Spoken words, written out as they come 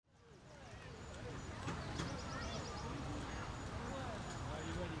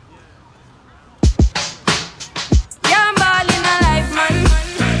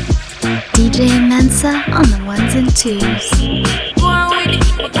Mensa on the ones and twos. Go on with it,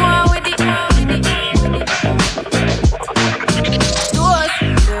 go on with it.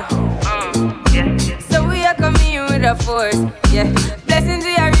 So we are coming with a force, yeah. Blessings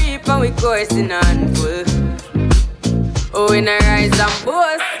we are reap and we coursing on full. Oh, we not rise and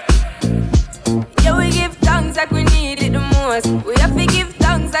boast. Yeah, we give thanks like we need it the most. We have to give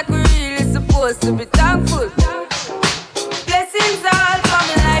thanks like we really supposed to be thankful. Blessings all for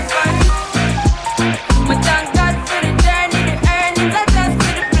my life and my thank God for the journey, the earnings, not just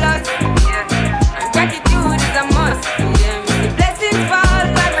for the plus. Yeah, and gratitude is a must. Yeah, the blessings fall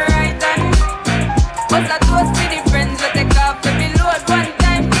by my right hand. But I toast to the friends we take off every load. One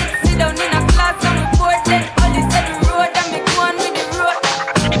time kids sit down in a class and we board then only said the road and me go on with the road.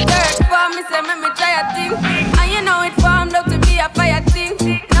 Third form me say me try a thing, and you know it formed up to be a fire thing.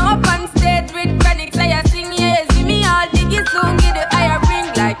 Now up on stage with chronic say I sing, yeah, see me all diggy soon get the higher ring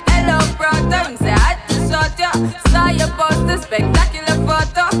like hello brother. Him say I had to shot ya, saw your poster, spectacular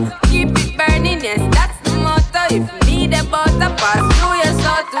photo. Keep it burning, yes that's the motto. If me the butter pass through your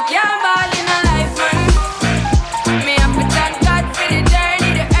soul to can't ball in a life man. Me have to thank God for the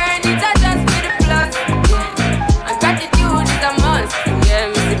journey, the earnings are just for the plus. Yeah, and gratitude is a must. Yeah,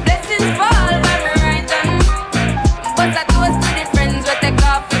 me see blessings fall by my right hand. But I toast to the friends we take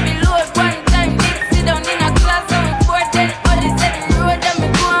off every load. One time did sit down in a class and we board then only said the road and me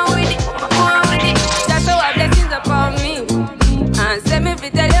go on with it, go on with it. That's how our blessings upon me. And send me to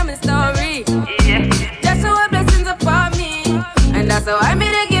tell you my story. That's how our blessings upon me. And that's how I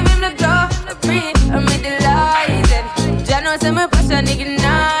made to give him the glow, the free, and me delighted. Jah know say my passion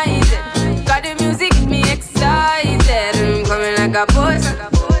ignited. Got the music get me excited. I'm coming like a boss.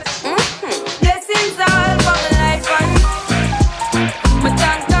 Blessings all for my life and my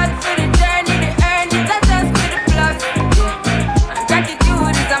thank God for the journey, the earnings are just for the plus. Yeah, and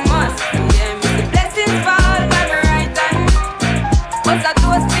gratitude is a must. Yeah, me the blessings fall by my right hand. But I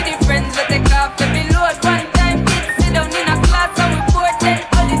toast to the friends we take off every load. One time kids sit down in a class and we board then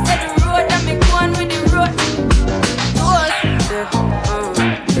only said the road and me go on with the road. Toast,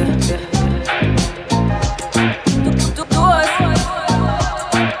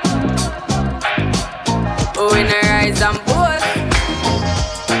 oh, we not rise and boast.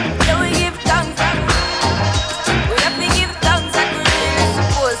 Yeah, we give thanks and we have to give thanks like we really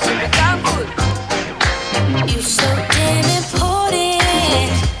supposed to be thankful. You so damn important.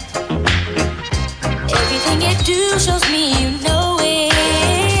 Everything you do shows me you know it.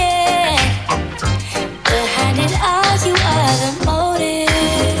 Behind it all, you are the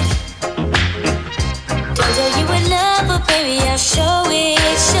motive. Don't tell you in love, but baby, I'll show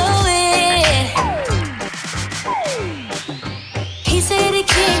it, show it. He said the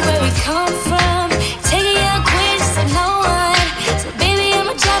king where we come from, taking your queens to no one. So baby,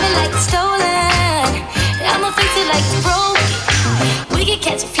 I'ma drive it like it's stolen. I'ma fix it like it's broken. We can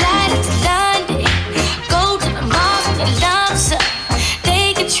catch a flight to London, go to the mall and the lump sum.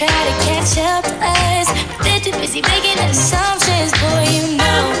 They can try to catch up to us, but they're too busy making assumptions. Boy, you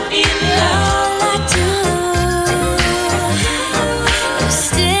know all I do is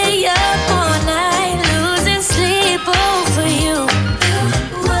stay up all night, losing sleep over you.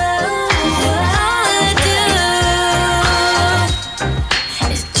 All I do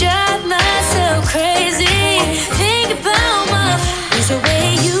is drive myself crazy. Think about it's the way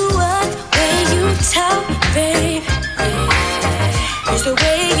you walk, way you talk, babe. It's the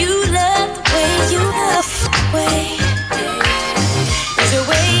way you love, the way you love, way.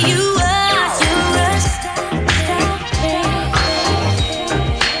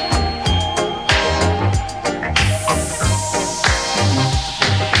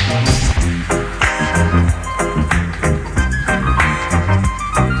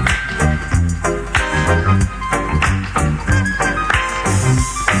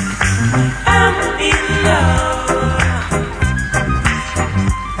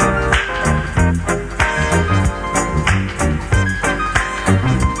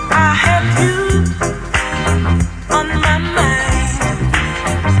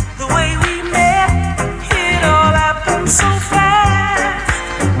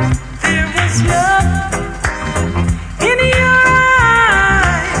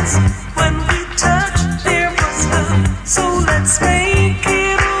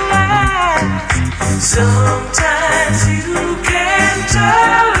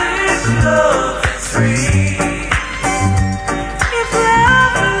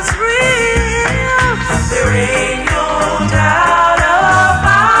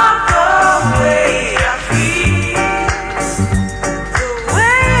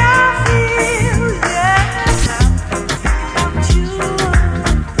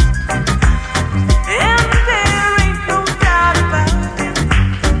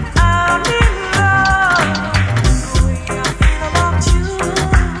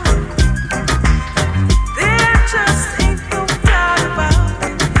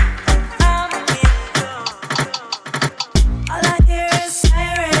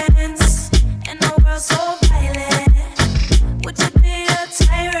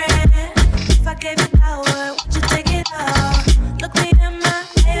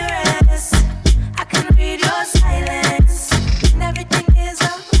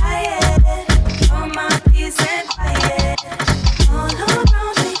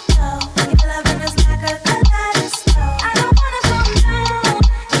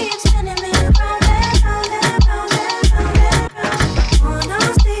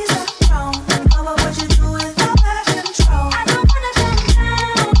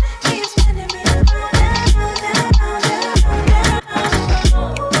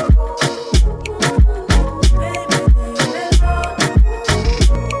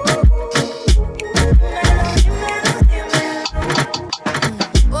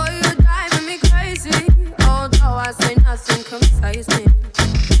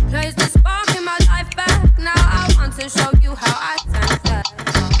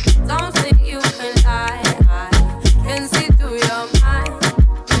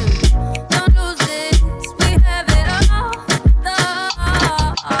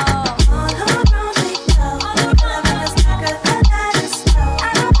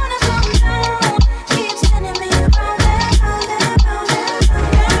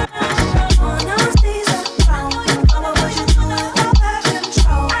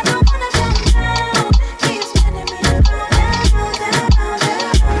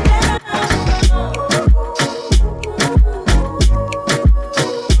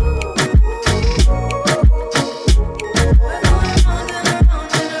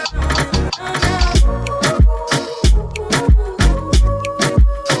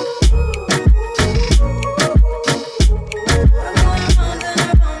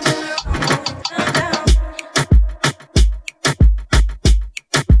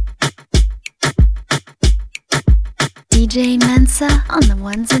 Mensa on the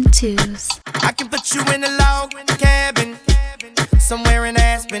ones and twos. I can put you in a log cabin somewhere in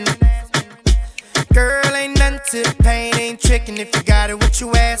Aspen. Girl, ain't nothing to the pain, ain't tricking if you got it, what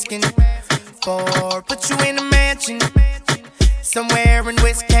you asking for? Put you in a mansion somewhere in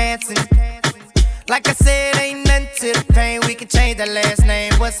Wisconsin. Like I said, ain't nothing to the pain, we can change that last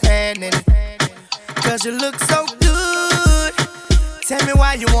name, what's happening? Cause you look so good, tell me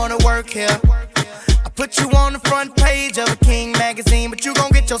why you wanna work here. I put you on the front page of a King magazine, but you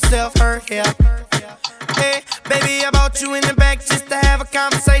gon' get yourself hurt here. Hey, baby, I brought you in the back just to have a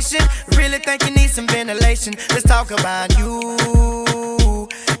conversation. Really think you need some ventilation. Let's talk about you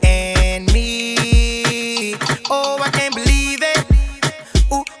and me. Oh, I can't believe it.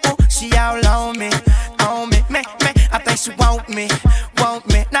 Ooh, ooh, she all on me, man. I think she want me.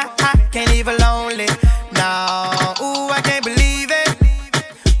 Nah, I can't leave her lonely. No, ooh, I can't believe it.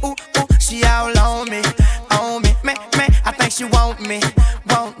 Ooh, she all on me, man. I think she want me.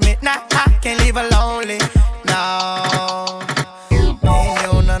 Nah, I can't leave her lonely. No, and you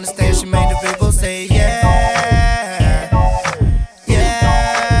don't understand. She made the people say yeah,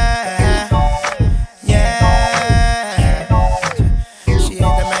 yeah, yeah. She hit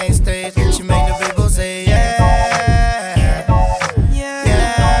the main stage. She made the people say yeah, yeah,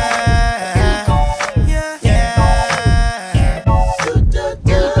 yeah, yeah.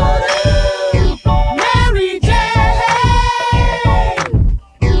 Mary Jane.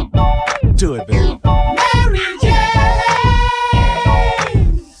 Do it, baby. Mary Jane.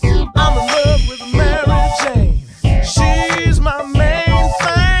 I'm in love with Mary Jane. She's my main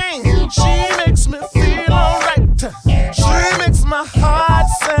thing. She makes me feel alright. She makes my heart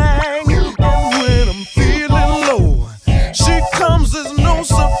sing. And when I'm feeling low, she comes as no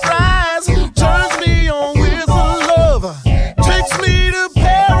surprise. Turns me on with her love. Takes me to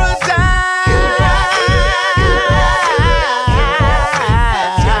paradise.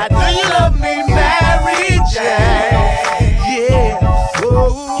 Do you love me, Mary Jane? Yeah. Oh,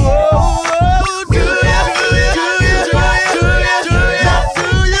 do you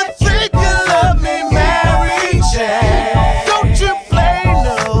think you love me, Mary Jane? Don't you play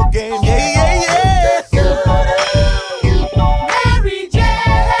no game? Yeah. Mary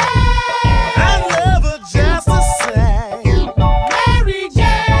Jane. I love her just the same. Mary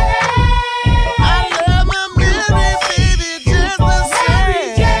Jane. I love my Mary, baby, just the Mary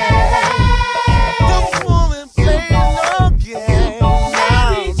same. Jane. The woman plays no game.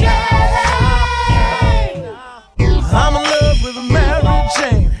 Mary Jane. I'm in love with Mary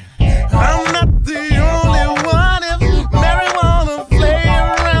Jane. I'm not the only one. If Mary wanna play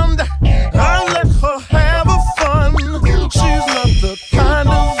around, I'll let her have a fun. She's not the kind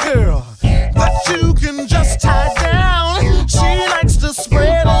of girl that you can just tie down. She likes to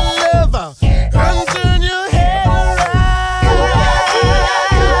spread her love out and turn your head around.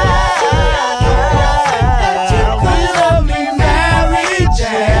 We love me, Mary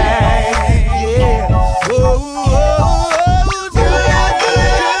Jane. Yeah. Oh, do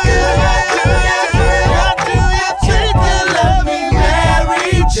you think you love me,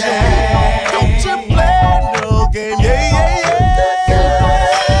 Mary Jane? Don't you play no game? Yeah.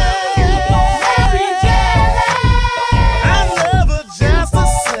 Mary Jane. I love her just the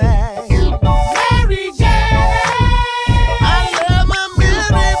same. Mary Jane. I love my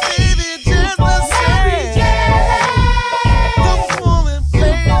Mary, baby, just the Mary same. Jane. The woman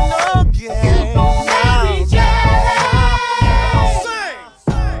plays no game. Mary Jane. Sing.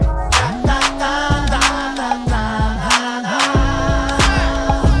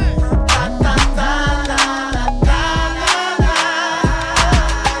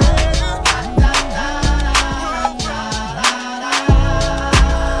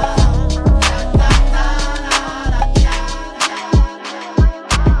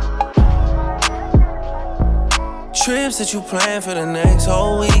 Trips that you plan for the next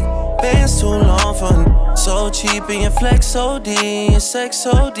whole week. Bands too long for so cheap and your flex OD, your sex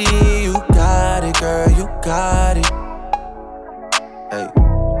OD. You got it, girl, you got it. Hey,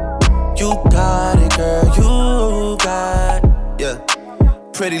 you got it, girl, you got it. Yeah,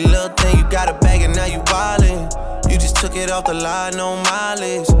 pretty little thing, you got a bag and now you wildin'. You just took it off the line, no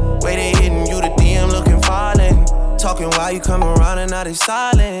mileage. Way they hitting you, the DM looking violent. Talking while you come around and now they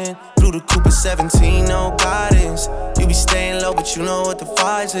silent. Flew the Cooper 17, no guidance. You be staying low, but you know what the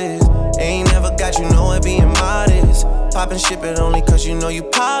price is. Ain't never got you know it being modest. Poppin' ship it only cause you know you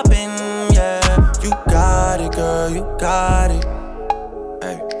poppin', yeah. You got it, girl, you got it.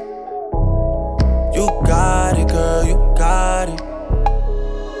 Hey. You got it, girl, you got it.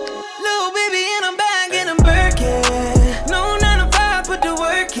 Little baby in a bag and I'm Birkin. No 9 to 5, put the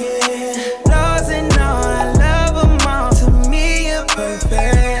work in. Laws and all, I love them all. To me,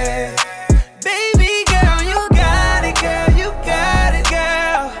 bed. Baby girl, you got it, girl. You got it,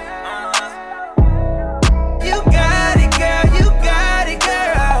 girl. You got it, girl. You got it,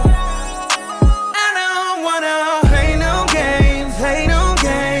 girl. I don't wanna play no games, play no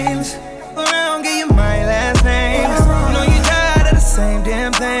games. Around, give you my last name. You know you tired of the same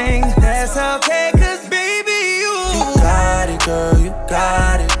damn thing. That's okay, cause baby, you got it, girl. You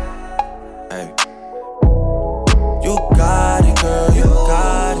got it. Hey. You got it, girl. You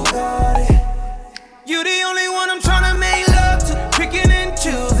got it. You the only one I'm tryna make love to, picking and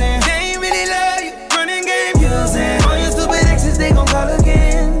choosing. They ain't really love you, running game using. All your stupid exes, they gon' call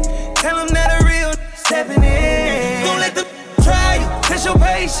again. Tell them that a real stepping in. Don't let them try you, test your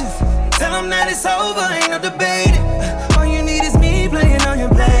patience. Tell them that it's over, ain't no debating. All you need is me playing on your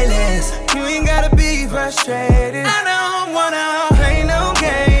playlist. You ain't gotta be frustrated. I don't wanna play no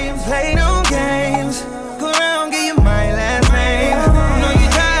games, play no games. Go around, give you my last name. You know you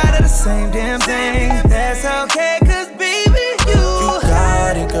tired of the same damn thing. That's okay, cause baby, you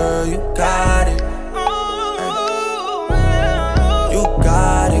got it, girl. You got it. You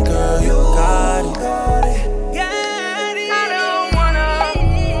got it, girl. You got it. I don't wanna,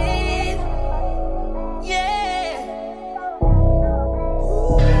 yeah.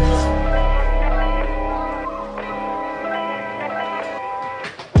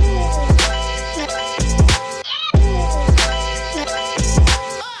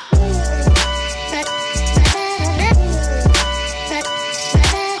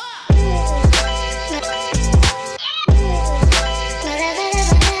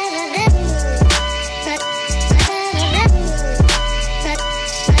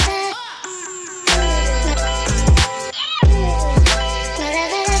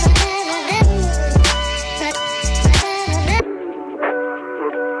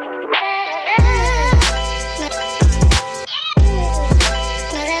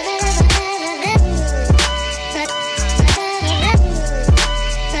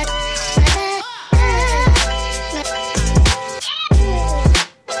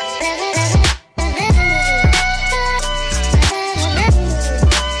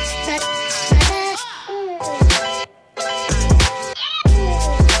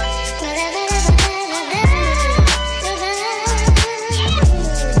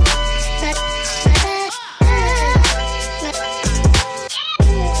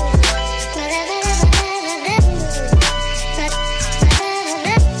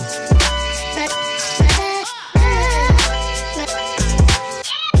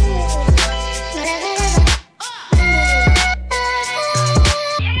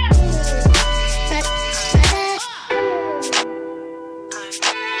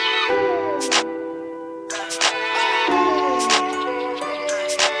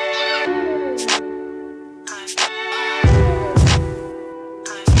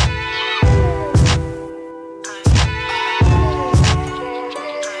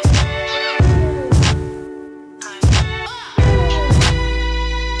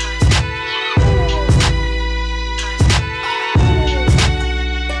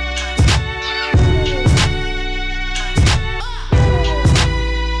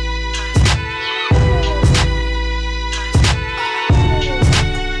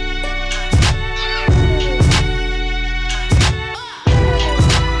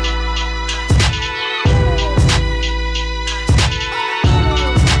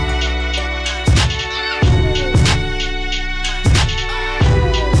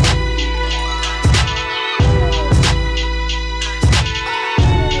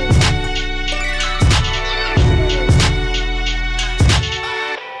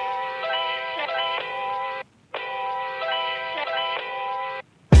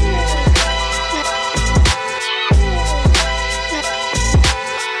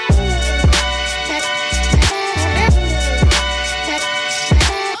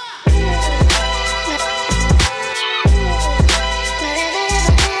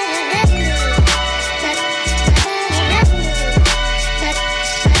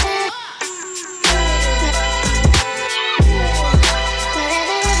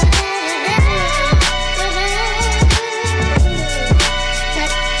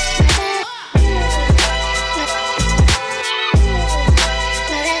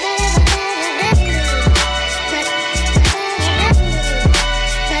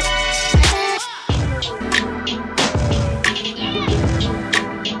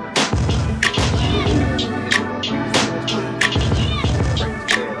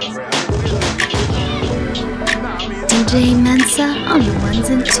 DJ Mensa on the ones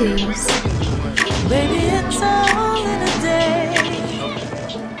and twos. Baby, it's all in a day.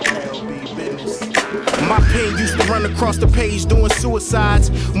 My pen used to run across the page doing suicides.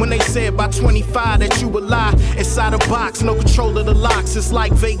 When they said by 25 that you would lie. Inside a box, no control of the locks. It's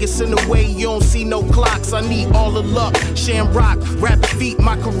like Vegas in a way you don't see no clocks. I need all the luck, Shamrock, rapid feet.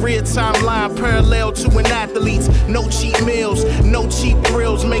 My career timeline parallel to an athlete's. No cheap meals, no cheap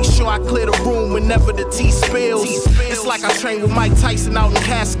thrills. Make sure I clear the room whenever the tea spills. It's like I trained with Mike Tyson out in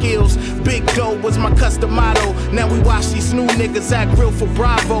Catskills. Big dough was my custom motto. Now we watch these new niggas act real for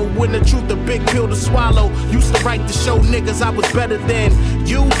Bravo. When the truth a big pill to swallow. Used to write to show niggas I was better than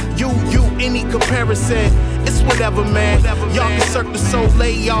you, any comparison. It's whatever, man. Y'all can Cirque du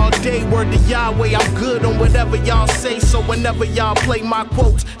Soleil all day. Word to Yahweh, I'm good on whatever y'all say. So whenever y'all play my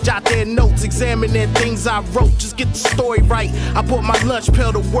quotes, jot their notes, examining things I wrote. Just get the story right. I put my lunch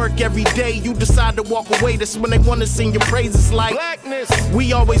pail to work every day. You decide to walk away, that's when they wanna sing your praises like blackness.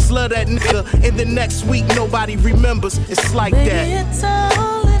 We always love that nigga. And the next week nobody remembers. It's like Maybe that. It's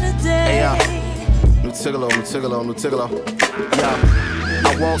all in a day. Hey, Nutigalo. Yeah,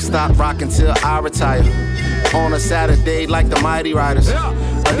 I won't stop rocking till I retire. On a Saturday like the Mighty Riders.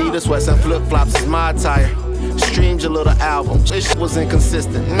 Adidas sweats and flip-flops is my attire. Streamed your little album, this shit was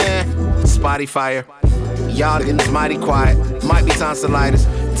inconsistent. Spotty fire. Y'all niggas mighty quiet, might be tonsillitis.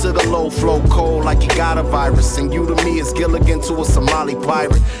 To the low flow cold like you got a virus. And you to me is Gilligan to a Somali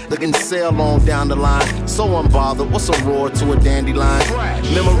pirate. Looking sail on down the line, so unbothered, what's a roar to a dandelion?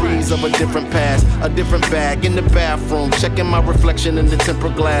 Memories of a different past, a different bag in the bathroom. Checking my reflection in the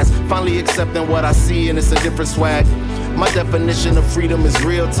tempered glass. Finally accepting what I see and it's a different swag. My definition of freedom is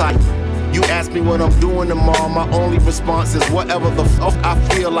real tight. You ask me what I'm doing tomorrow, my only response is whatever the fuck I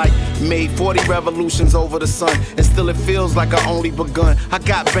feel like. Made 40 revolutions over the sun, and still it feels like I only begun. I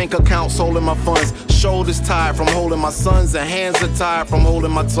got bank accounts holding my funds, shoulders tired from holding my sons, and hands are tired from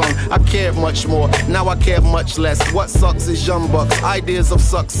holding my tongue. I cared much more, now I care much less. What sucks is young bucks, ideas of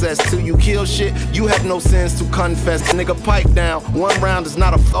success. Till you kill shit, you have no sins to confess. Nigga, pipe down, one round is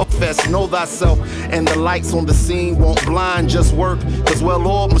not a fuck fest. Know thyself, and the lights on the scene won't blind, just work. Cause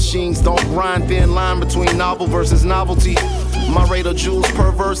well-oiled machines don't grind, thin line between novel versus novelty. My radar jewels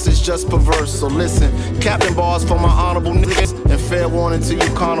perverse is just perverse. So listen, Captain Bars for my honorable niggas, and fair warning to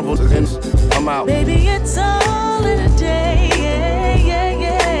you carnival. I'm out. Baby, it's all in a day.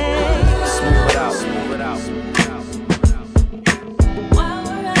 Smooth it out, smooth it out. While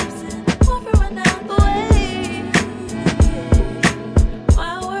we're absent, what for another way?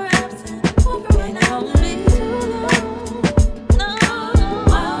 While we're absent, what for another way?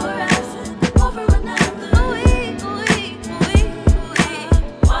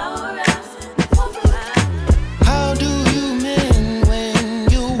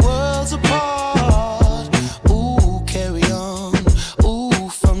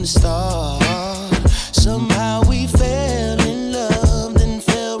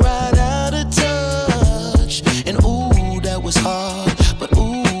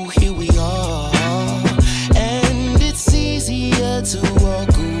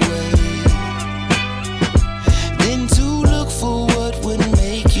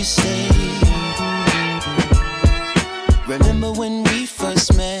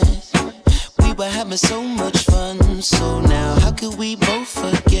 So much fun, so now how could we both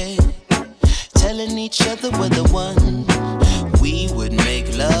forget? Telling each other we're the one. We would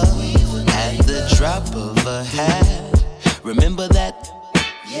make love at the drop of a hat. Remember that?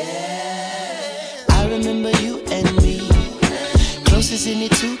 Yeah. I remember you and me, close as any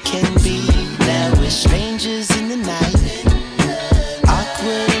two can be. Now we're strangers in the night,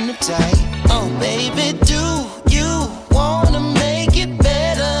 awkward and uptight. Oh baby, do you wanna make it better?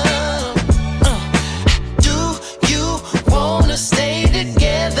 Stay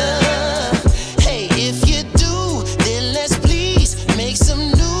together. Hey, if you do, then let's please make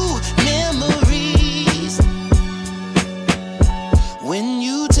some new memories. When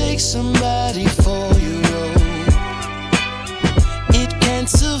you take somebody for your own, it can't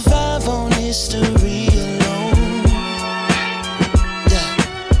survive on history alone. Yeah.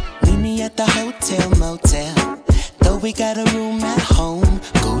 Meet me at the hotel motel, though we got a room at home.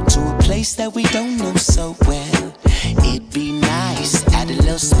 Go to a place that we don't know so well. It'd be nice, add a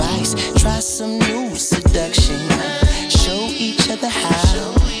little spice, try some new seduction, show each other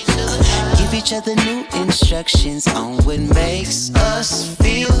how, give each other new instructions on what makes us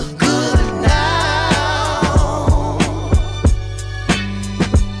feel good now.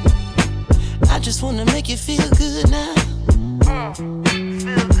 I just wanna make you feel good now. Feel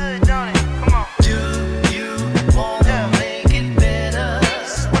good, don't it? Come on. Do you wanna make it better?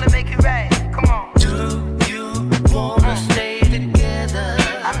 Wanna make it right? Come on. Wanna stay together.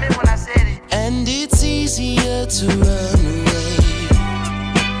 I meant when I said it. And it's easier to run away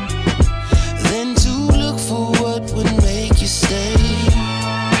than to look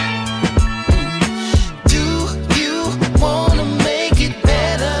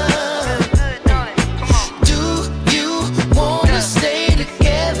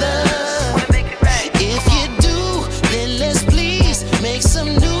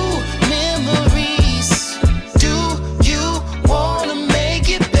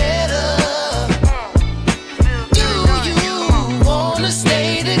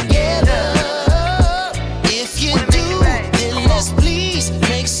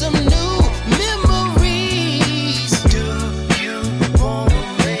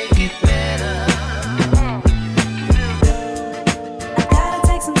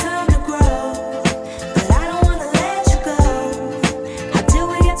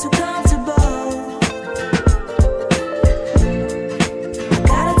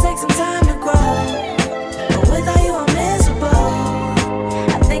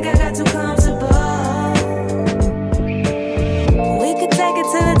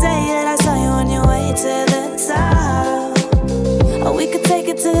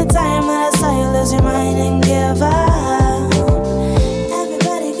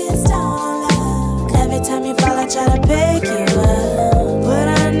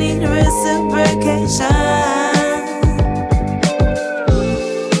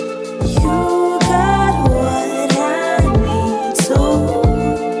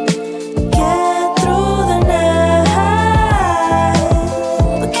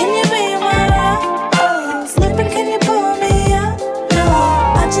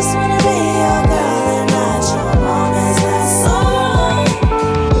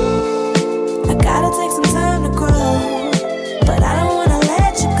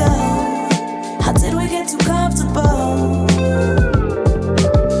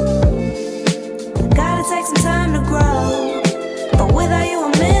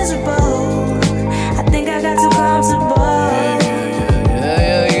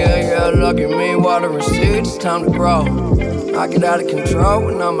luck at me, watering seeds, it's time to grow. I get out of control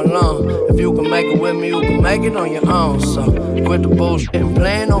when I'm alone. If you can make it with me, you can make it on your own. So quit the bullshit and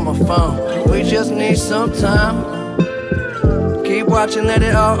playing on my phone. We just need some time. Keep watching, let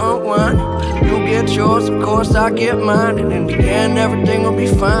it all unwind. You get yours, of course I get mine. And in the end, everything will be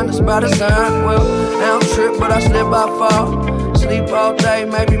fine, that's by design. Well, I don't trip, but I slip, I fall. Sleep all day,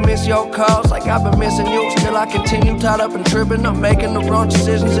 maybe miss your calls. Like I've been missing you, still I continue tied up and tripping. I'm making the wrong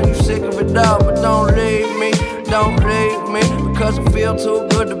decisions and you sick of it all. But don't leave me, because it feel too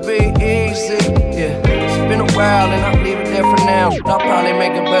good to be easy. Yeah, it's been a while and I'll leave it there for now. I'll probably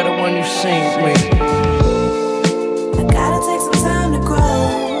make it better when you see me. I gotta take some time to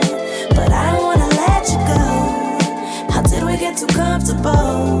grow, but I don't wanna let you go. How did we get too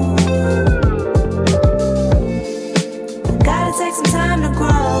comfortable? Gotta take some time to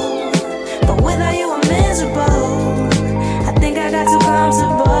grow, but without you I'm miserable. I think I got too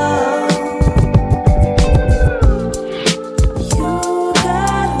comfortable. You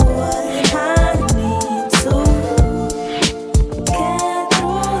got what I need to get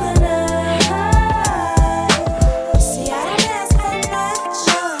through the night. See, I don't ask for much,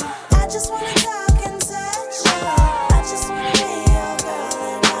 I just wanna talk and touch you. I just wanna be your girl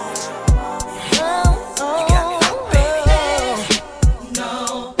and not your mommy. You got me hooked, baby. No,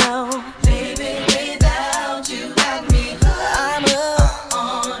 living without you got me hooked. I'm hooked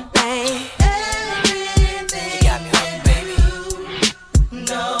on everything. You got me hooked, baby.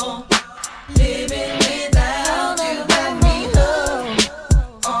 No, living without you got me hooked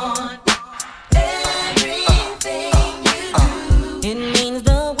on everything you do. It means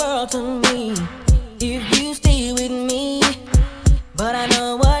the world to me if you stay with me. But I know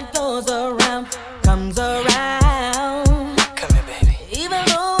what goes around comes around. Come here, baby. Even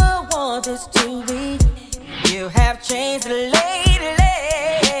though I want this to be, you have changed lately.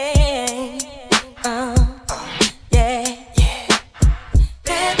 Yeah.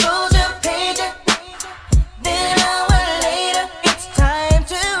 There goes your pager. Then an hour later, it's time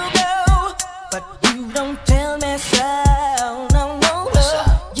to go. But you don't tell me so. No.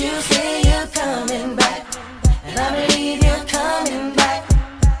 You say you're coming back, and I believe you're coming back.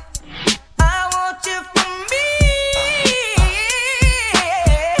 I want you for me.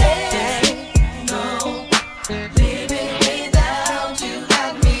 No, living without you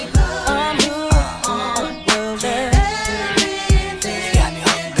got me hooked. I'm hooked on your love. Everything you got me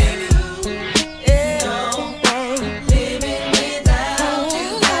hooked, baby. No, living without you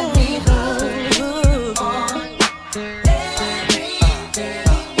got me hooked on everything.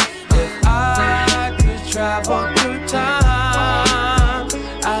 If I could travel through time,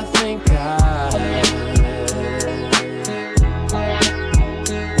 I think I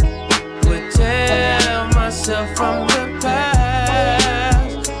would tell myself from the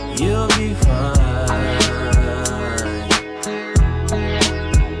past, you'll be fine.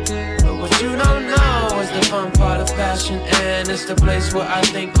 But what you don't know is the fun part of passion, and it's the place where I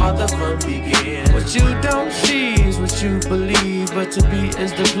think all the fun begins. What you don't see is what you believe, but to be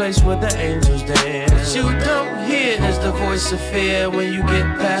is the place where the angels dance. What you don't hear is the voice of fear. When you get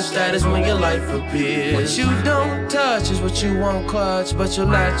past that is when your life appears. What you don't touch is what you won't clutch, but you'll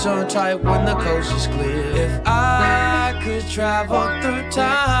latch on tight when the coast is clear. If I could travel through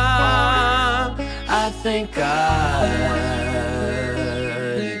time, I think I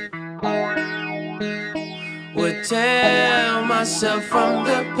would tell myself from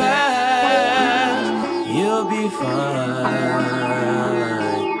the past, you'll be fine.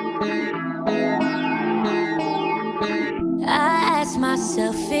 I ask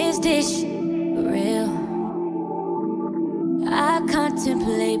myself, is this real? I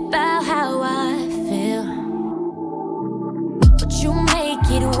contemplate about how I feel, but you make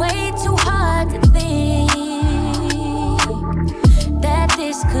it way too hard to think that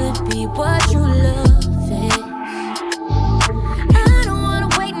this could be what you love is. I don't wanna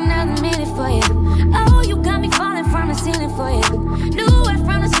wait another minute for you. Oh, you got me falling from the ceiling for you. Knew it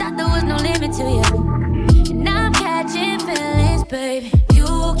from the start, there was no limit to you. And I'm catching feelings, baby.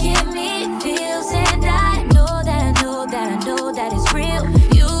 You give me feels, and I know that it's real.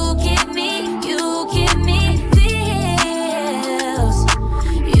 You give me feels.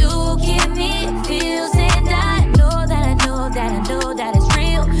 You give me feels, and I know that it's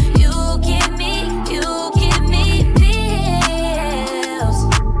real. You give me feels.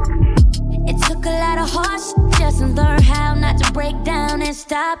 It took a lot of hard shit just to learn how not to break down and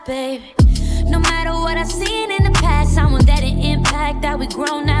stop, baby. No matter what I've seen in the past, someone that it impact that we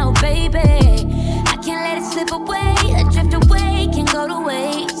grown now, baby. I can't let it slip away, drift away, can go to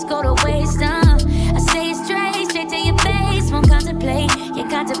waste, I say it straight to your face, won't contemplate, can't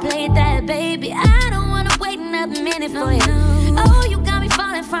contemplate that, baby. I don't wanna wait another minute for you. Oh, you got me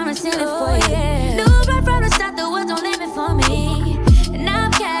falling from the ceiling for you. Knew right from the start there was no limit for me. And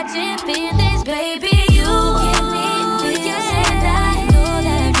I'm catching feelings, baby. You give me feelings, and I know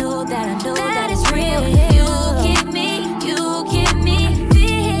that, I know that, I know that it's real. You give me feels.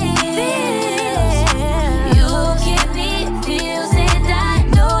 You give me feels, and I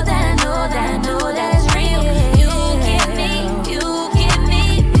know that, I know that, I know that it's real. You give me feels.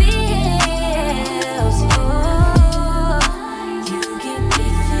 Oh, you give me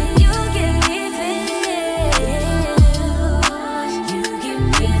feels. You give me feels. You give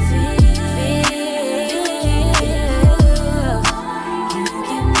me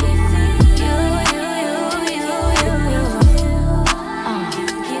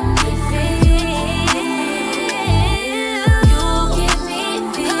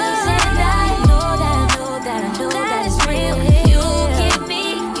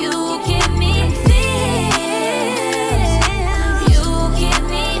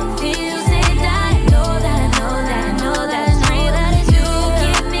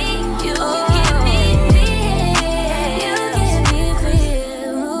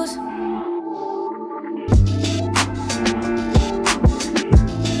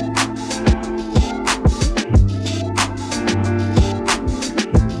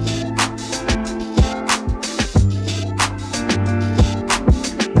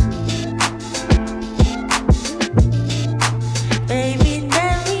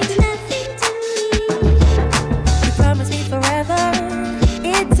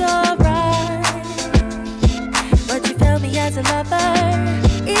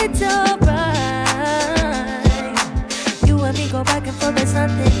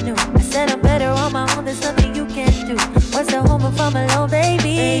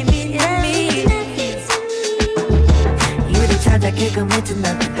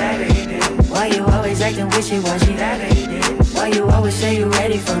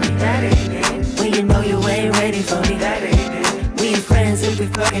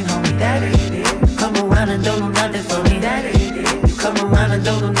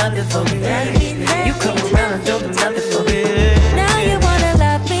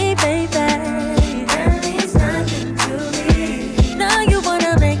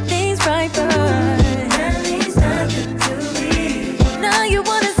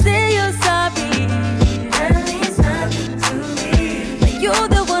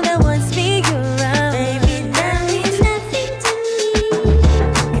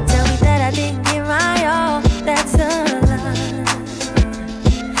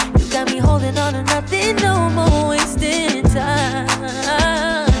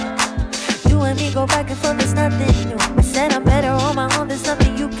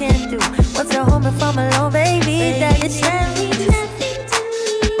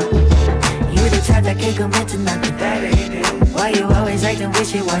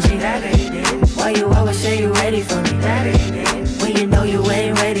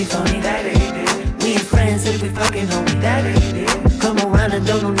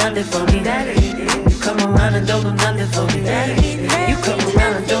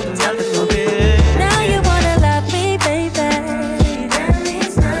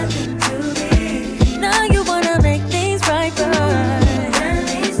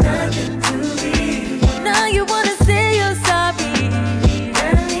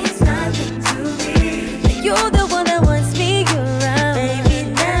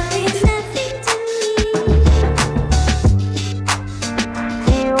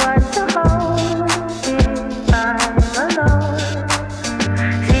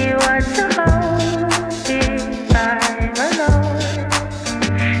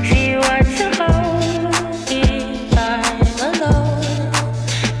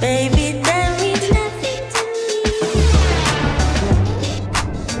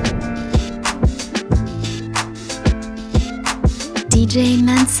DJ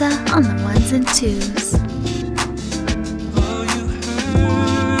Mensa on the ones and twos.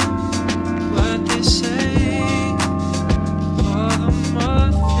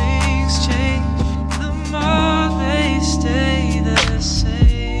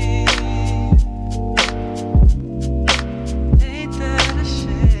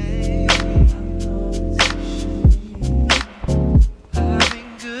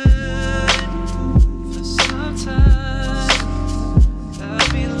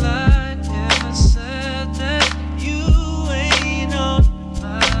 I'll be lying if I said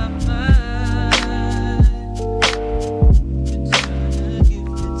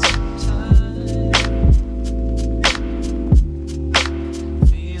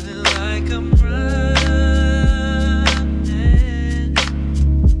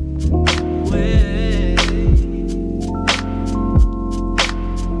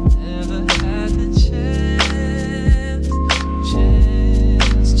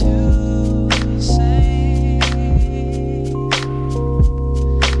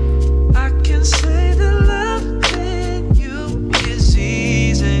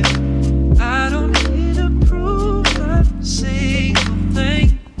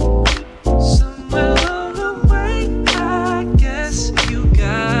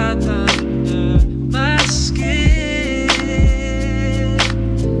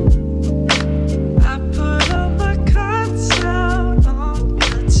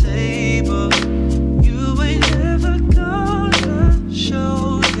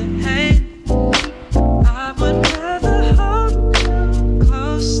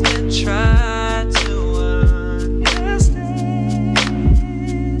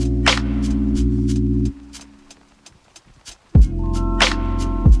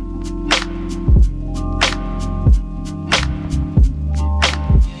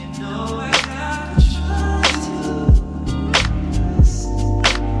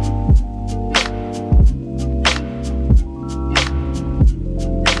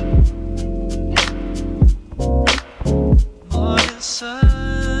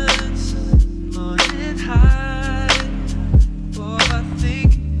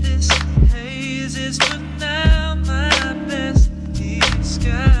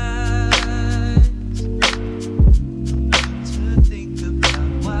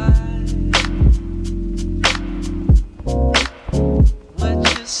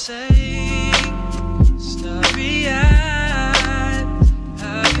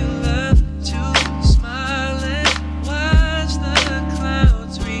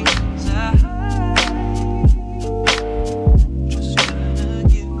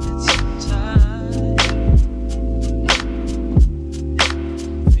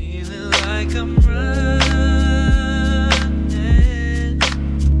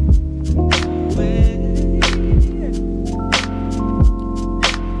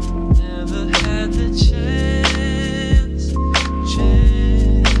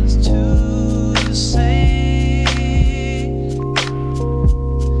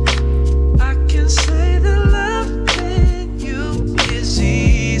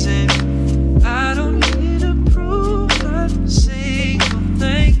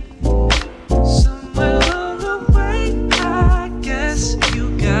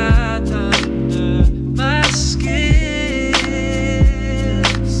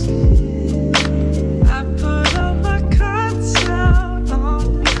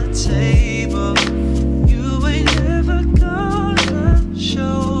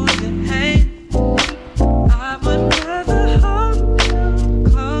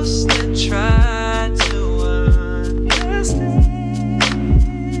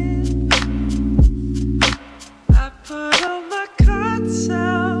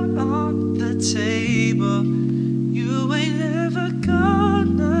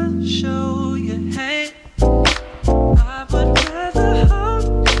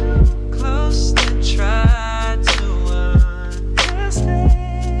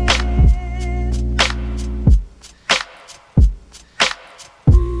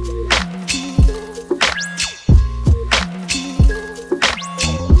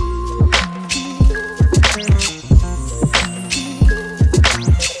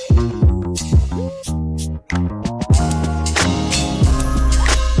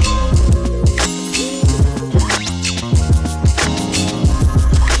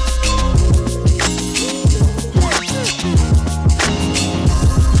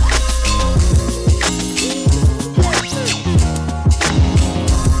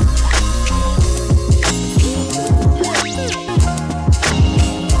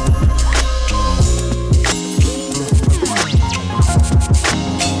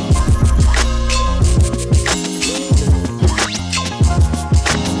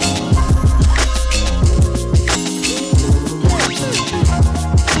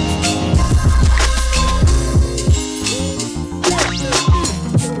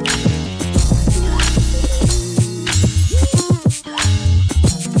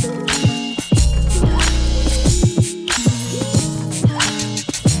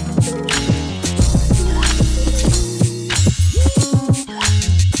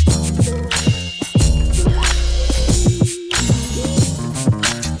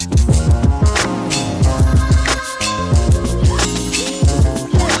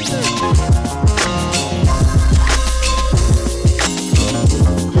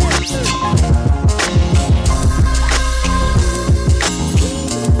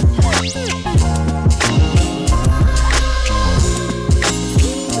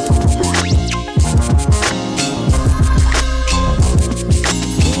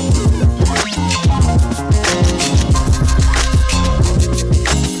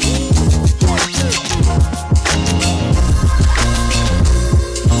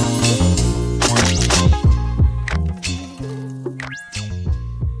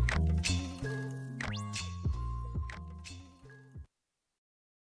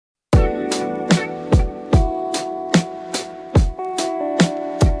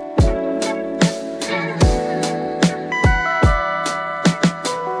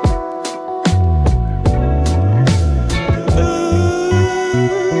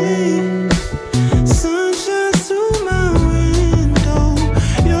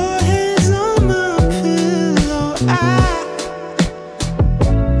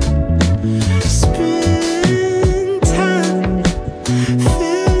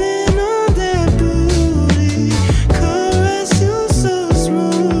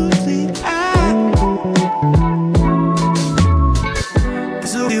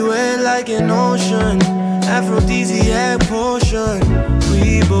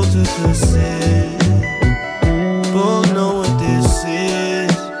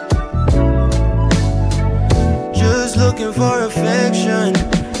looking for affection.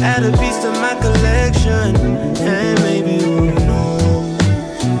 Add a piece to my collection. And maybe who knows?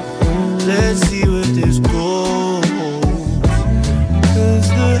 Let's see where this goes. Cause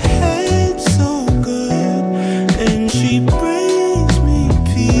the head's so good and she brings me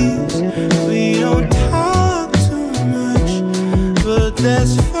peace. We don't talk too much, but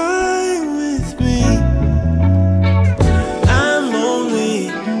that's fine with me. I'm lonely,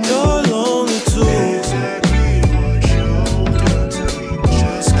 you're lonely too.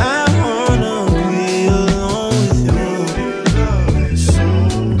 I wanna be alone with you.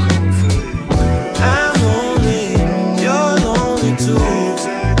 I'm lonely, you're lonely too.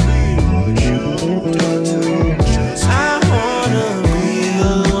 I wanna be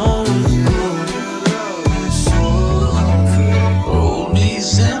alone with you. Oh,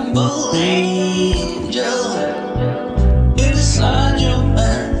 December angel, inside your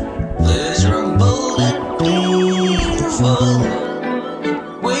mind, pleasurable and beautiful.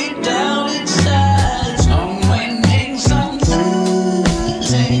 Way down inside, some waiting, some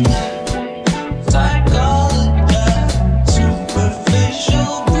losing. Psychology,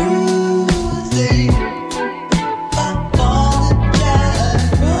 superficial bruising. Apologize,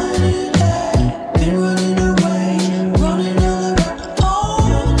 running out, been running away, running all around,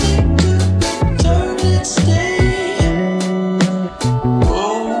 only to turn and stay.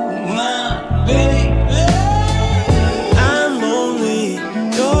 Oh my baby, I'm lonely,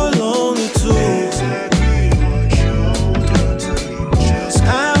 you're lonely too.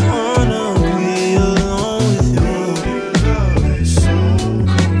 I wanna be alone with you.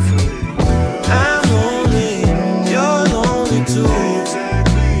 I'm lonely, you're lonely too.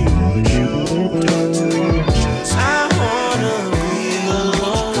 I wanna be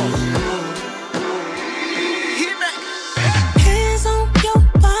alone with you. Hands on your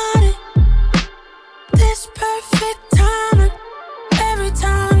body, this perfect timing. Every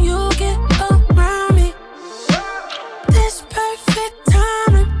time you get around me, this perfect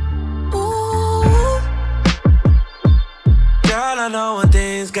timing. Ooh, Girl, I know when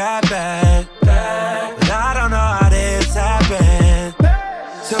things got bad, but I don't know how this happened.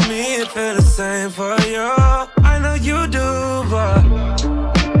 Tell me it feel the same for you. I know you do, but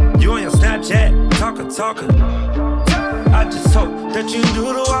you on your Snapchat, talking. I just hope that you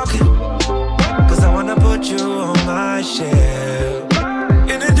do the walking, cause I wanna put you on my shelf.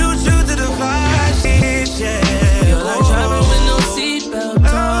 Introduce you to the fly shit, yeah. You're like driving with no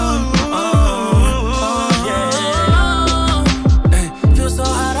seatbelt on. Feel so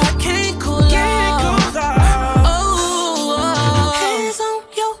hot I can't cool off. hands on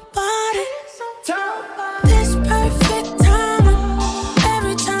your body, this perfect timing.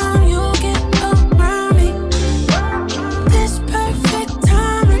 Every time you get around me, this perfect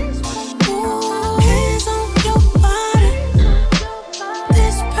timing. Ooh, hands on your body,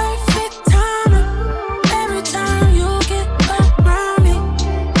 this perfect timing. Every time you get around me,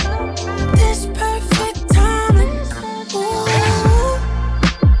 this perfect timing. Ooh.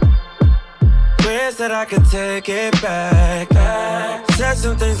 Wish that I could take it back. Said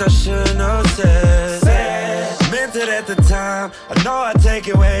some things I shouldn't have said. Meant it at the time. I know I take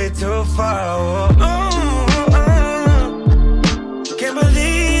it way too far. Can't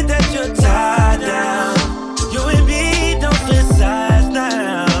believe that you're tied down. You and me don't fit sides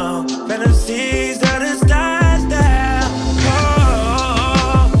now. Fantasies that is stars now.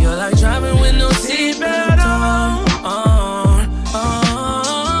 You're like driving with no seatbelt on.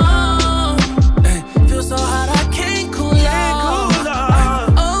 Feel so hot I can't cool off.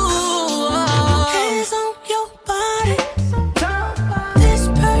 Hands on your body, this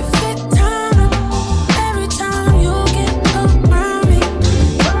perfect timing. Every time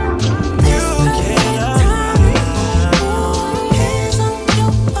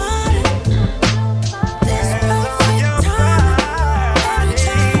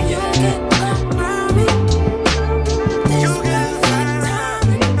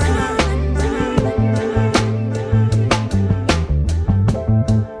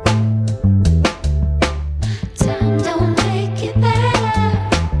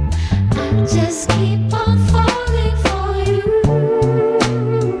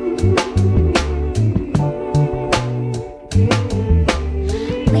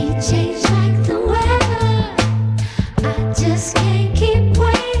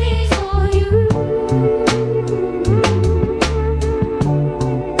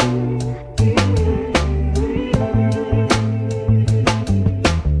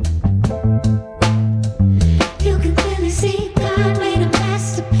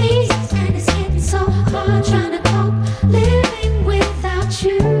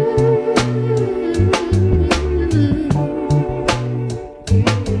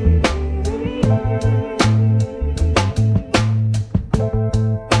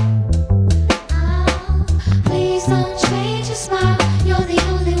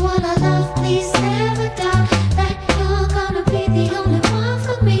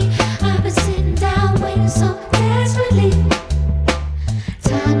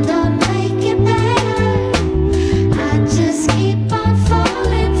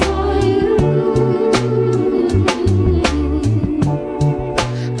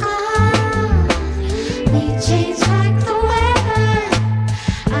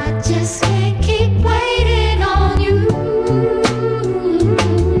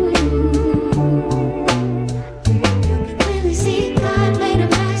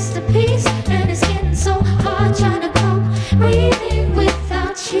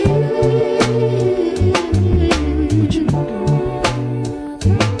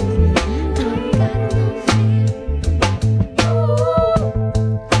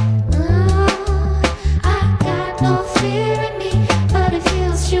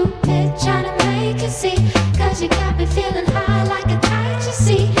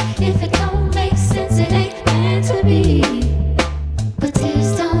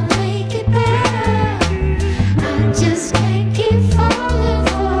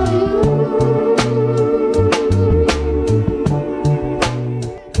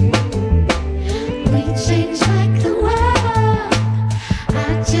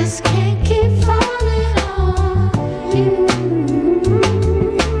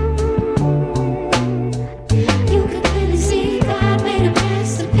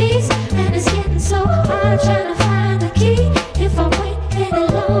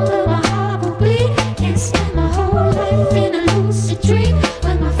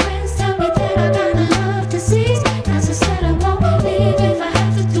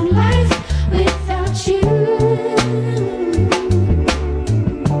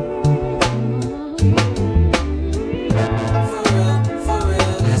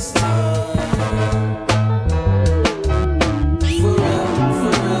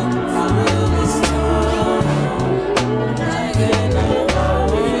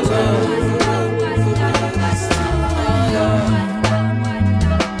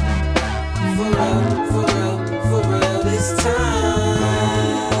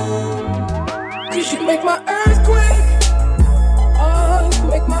 'Cause you make my earthquake. Oh, you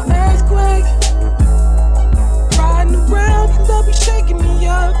make my earthquake. Riding around, your love be shaking me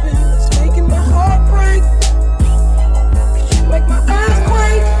up, and it's making my heart break. 'Cause you make my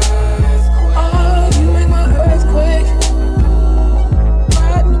earthquake. Oh, you make my earthquake.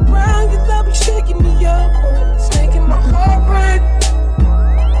 Riding around, your love be shaking me up, and it's making my heart break.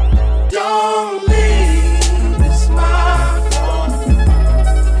 Don't leave, it's my fault.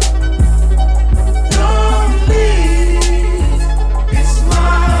 Don't leave, it's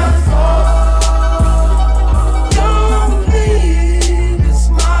my fault. Don't leave, it's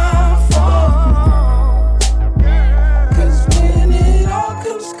my fault. 'Cause when it all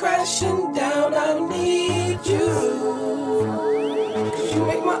comes crashing down, I need you. 'Cause you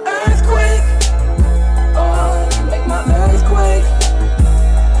make my earthquake. Oh, you make my earthquake.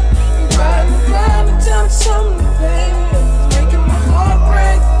 Riding around and tell me something, baby, it's making my heart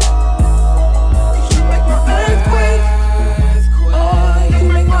break. 'Cause you make my earthquake. Oh, you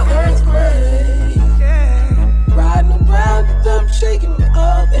make my earthquake. Riding around, your thumb shaking me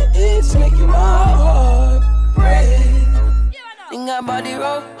up, and it's making my heart break. Ain't got body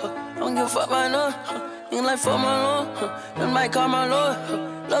roll, don't give a fuck by none. Ain't like fuck my lord, them might call my lord.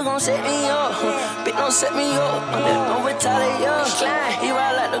 Love gon' set me up, bitch don't set me up. Don't retaliate, he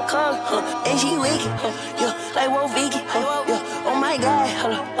ride like the car, and she wicked, yeah, like Wo Vicky, yeah. Oh my God,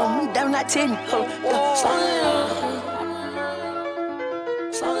 oh me damn not tinny, yeah. Slow it up,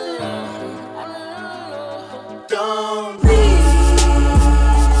 slow it up. Don't leave,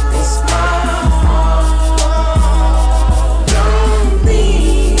 it's my fault. Don't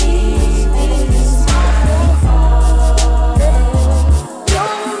leave, it's my fault.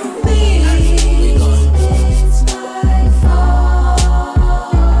 Don't leave, it's my fault.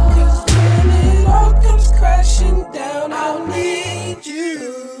 'Cause when it all comes crashing down, I'll need you.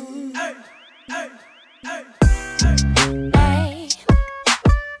 Ay. Ay. Ay.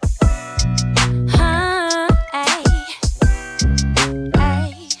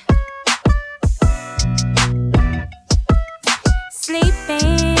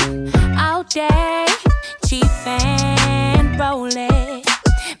 Sleeping all day, chiefin', rollin',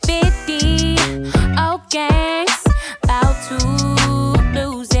 50 old gangs, about to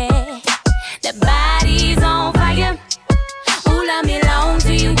lose it. The body's on fire. Ooh, love me long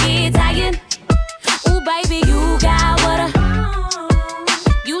till you get tired. Ooh, baby, you got what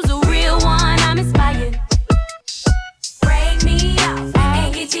you's a real one, I'm inspired. Break me off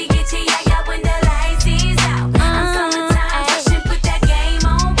and get you, yeah, when the lights is out. I'm summertime, rushing, put that game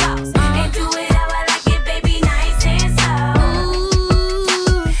on pause. And do it how I like it, baby, nice and slow.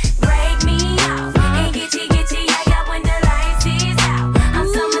 Break me off and get you, yeah, when the lights is out. I'm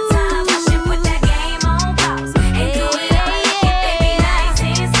summertime, rushing, put that game on pause. And do it how I like it, baby, nice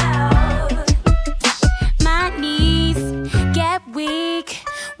and slow. My knees get weak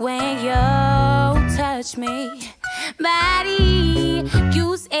when you touch me. Body,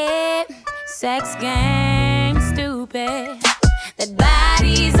 use it. Sex game, stupid. That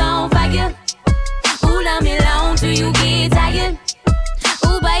body's on fire. Ooh, love me long till you get tired.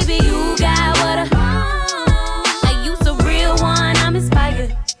 Ooh, baby, you got what you's a real one, I'm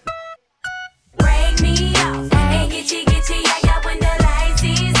inspired. Break me off and get you, yeah, when the lights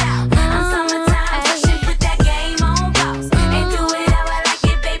is out. I'm summertime, rushing, put that game on pause. And do it how I like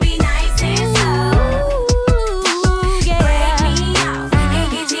it, baby, nice and slow. Break me off and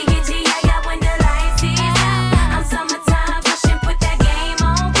get you, yeah, when the lights is out. I'm summertime, rushing, put that game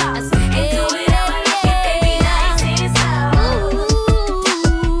on pause. And do it how I like it, baby, nice and slow.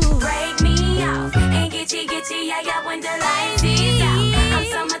 Break me off and get you, yeah, when the lights is out. I'm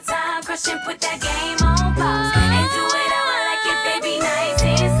summertime, crushing, put that game on pause. And do it how I like it, baby, nice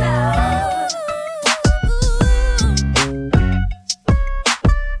and slow.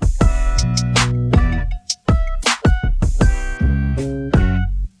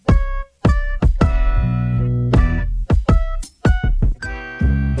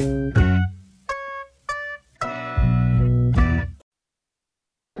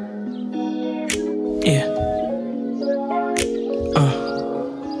 Yeah.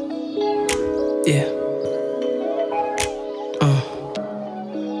 Yeah.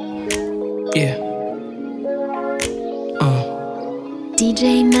 Yeah. DJ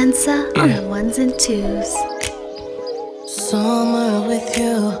Mensa on the ones and twos. Summer with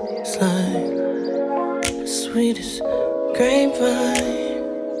you is like the sweetest grapevine.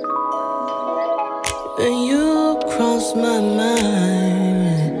 And you cross my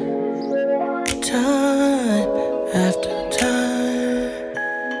mind time after time.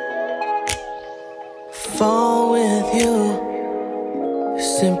 Fall with you is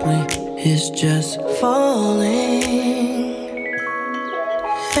simply is just falling.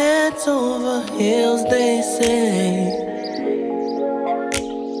 Heads over heels, they say.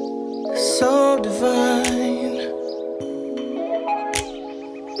 So divine.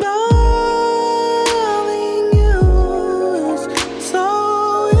 Loving you is so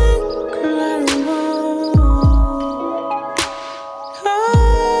incredible. I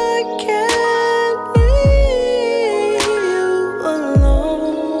can't leave you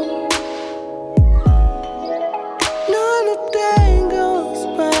alone. Not a day goes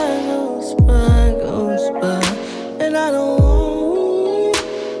by, and I don't want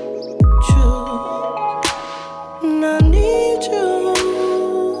you, and I need you.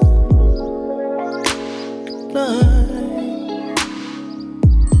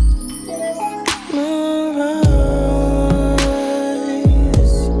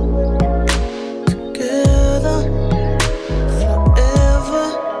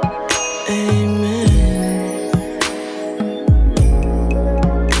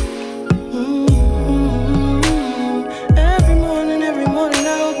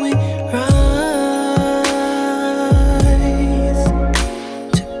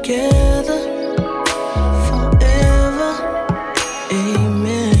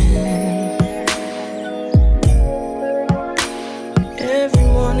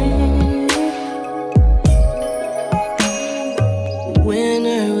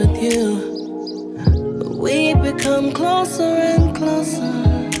 Closer and closer,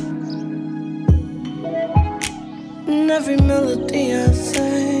 and every melody I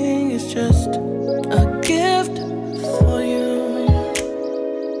sing is just